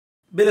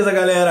Beleza,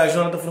 galera?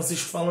 Jonathan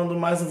Francisco falando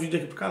mais um vídeo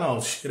aqui pro canal.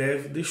 Se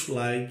inscreve, deixa o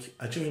like,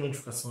 ativa as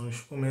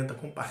notificações, comenta,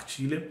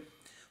 compartilha.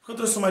 Porque eu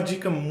trouxe uma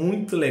dica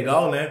muito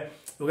legal, né?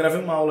 Eu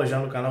gravei uma aula já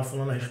no canal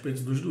falando a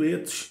respeito dos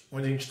duetos,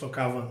 onde a gente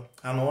tocava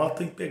a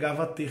nota e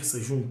pegava a terça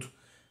junto,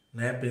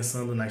 né?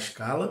 Pensando na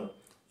escala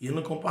e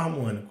no campo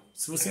harmônico.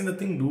 Se você ainda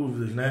tem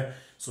dúvidas, né,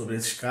 sobre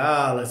as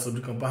escalas,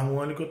 sobre o campo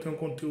harmônico, eu tenho um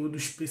conteúdo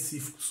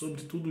específico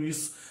sobre tudo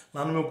isso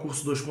lá no meu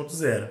curso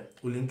 2.0.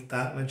 O link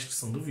tá na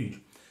descrição do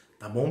vídeo,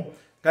 tá bom?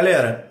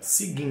 Galera,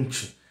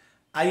 seguinte,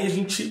 aí a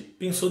gente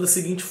pensou da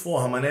seguinte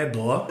forma, né?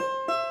 Dó,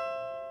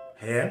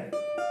 Ré,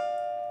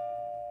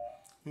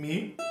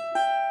 Mi,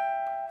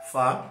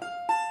 Fá,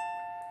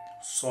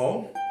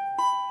 Sol,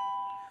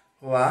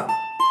 Lá,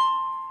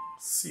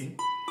 Si,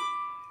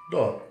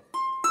 Dó.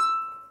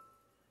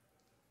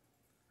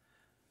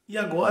 E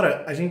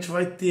agora a gente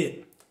vai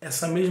ter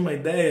essa mesma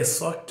ideia,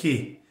 só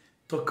que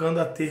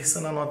tocando a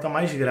terça na nota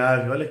mais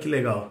grave. Olha que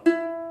legal.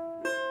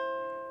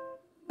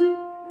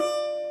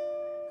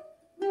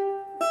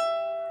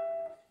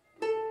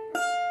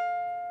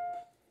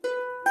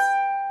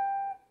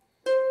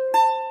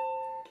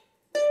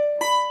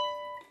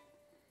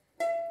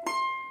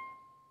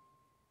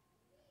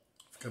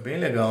 Fica bem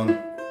legal,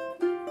 né?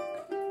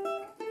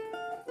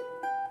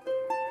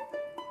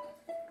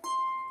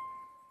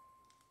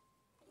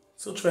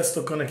 Se eu estivesse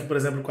tocando aqui, por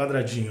exemplo,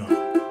 quadradinho, ó.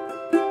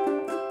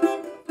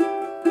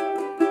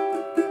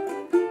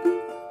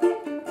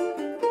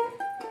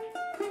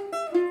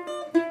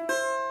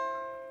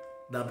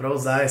 Dá pra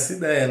usar essa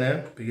ideia,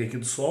 né? Peguei aqui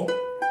do Sol.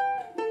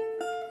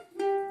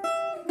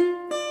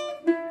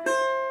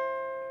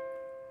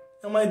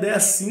 É uma ideia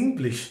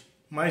simples,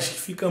 mas que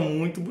fica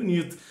muito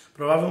bonito.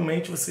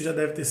 Provavelmente você já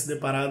deve ter se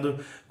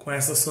deparado com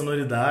essa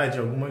sonoridade,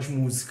 algumas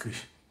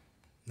músicas,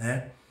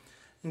 né?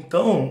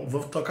 Então,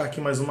 vou tocar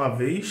aqui mais uma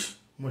vez,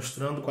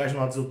 mostrando quais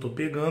notas eu estou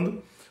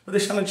pegando. Vou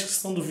deixar na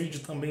descrição do vídeo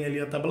também ali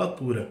a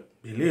tablatura,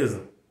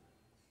 beleza?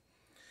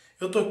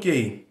 Eu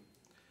toquei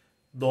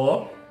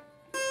Dó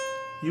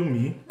e o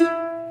Mi,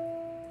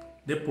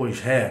 depois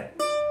Ré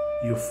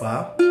e o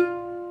Fá,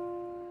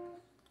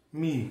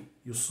 Mi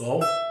e o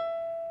Sol,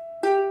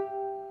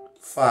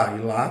 Fá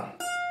e Lá,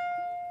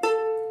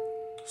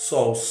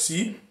 Sol,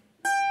 Si,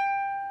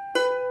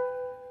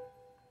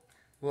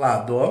 Lá,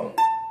 Dó,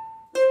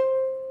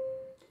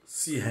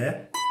 Si,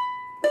 Ré,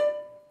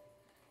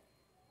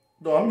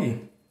 Dó,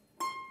 Mi.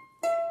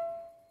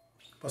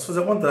 Posso fazer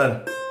ao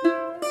contrário.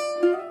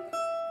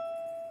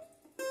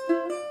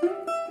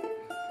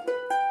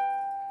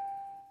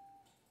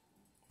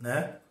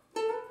 Né?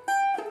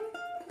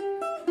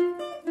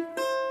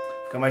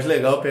 Fica mais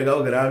legal pegar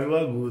o grave e o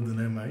agudo,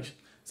 né? Mas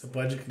você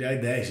pode criar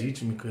ideias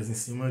rítmicas em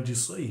cima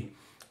disso aí.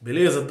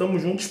 Beleza? Tamo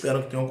junto,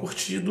 espero que tenham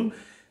curtido.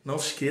 Não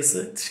se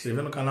esqueça de se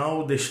inscrever no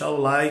canal, deixar o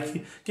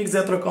like. Quem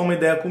quiser trocar uma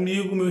ideia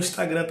comigo, meu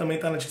Instagram também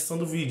está na descrição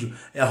do vídeo.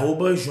 É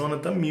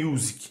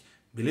 @jonathanmusic.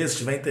 Beleza? Se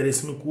tiver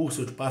interesse no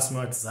curso, eu te passo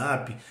meu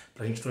WhatsApp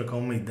para a gente trocar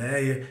uma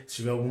ideia. Se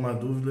tiver alguma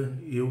dúvida,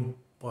 eu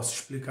posso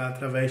explicar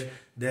através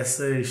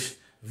dessas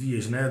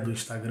vias, né? Do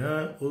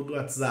Instagram ou do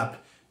WhatsApp.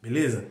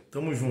 Beleza?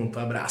 Tamo junto.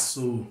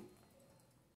 Abraço!